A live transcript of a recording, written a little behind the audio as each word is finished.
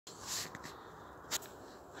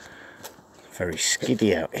Very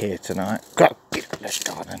skiddy out here tonight. Go, get up, let's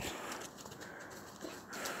go then.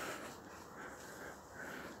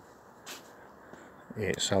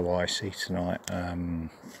 It's so icy tonight.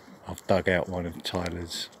 I've dug out one of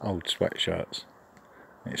Tyler's old sweatshirts.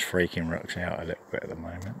 It's freaking Roxy out a little bit at the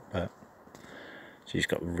moment, but she's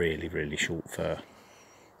got really, really short fur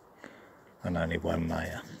and only one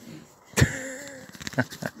layer.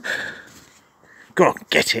 Go on,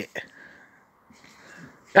 get it!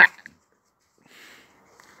 Ah.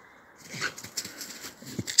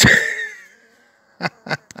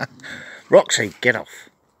 Roxy, get off!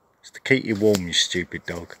 It's to keep you warm, you stupid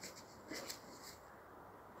dog.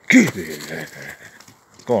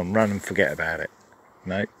 Go on, run and forget about it.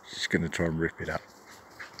 No, she's going to try and rip it up.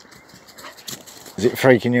 Is it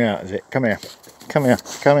freaking you out, is it? Come here. Come here.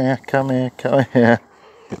 Come here. Come here. Come here.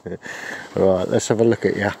 Right, let's have a look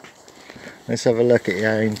at you. Let's have a look at you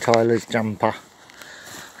in Tyler's jumper.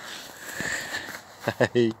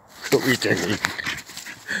 Hey, what we doing?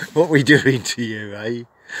 What we doing to you, eh?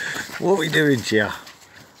 What we doing to you?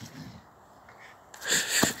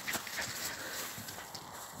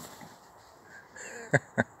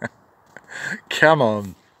 Come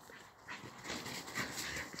on.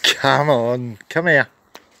 Come on. Come here.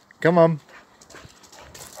 Come on.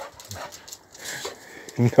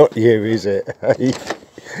 Not you, is it?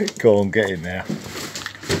 Go on, get in there.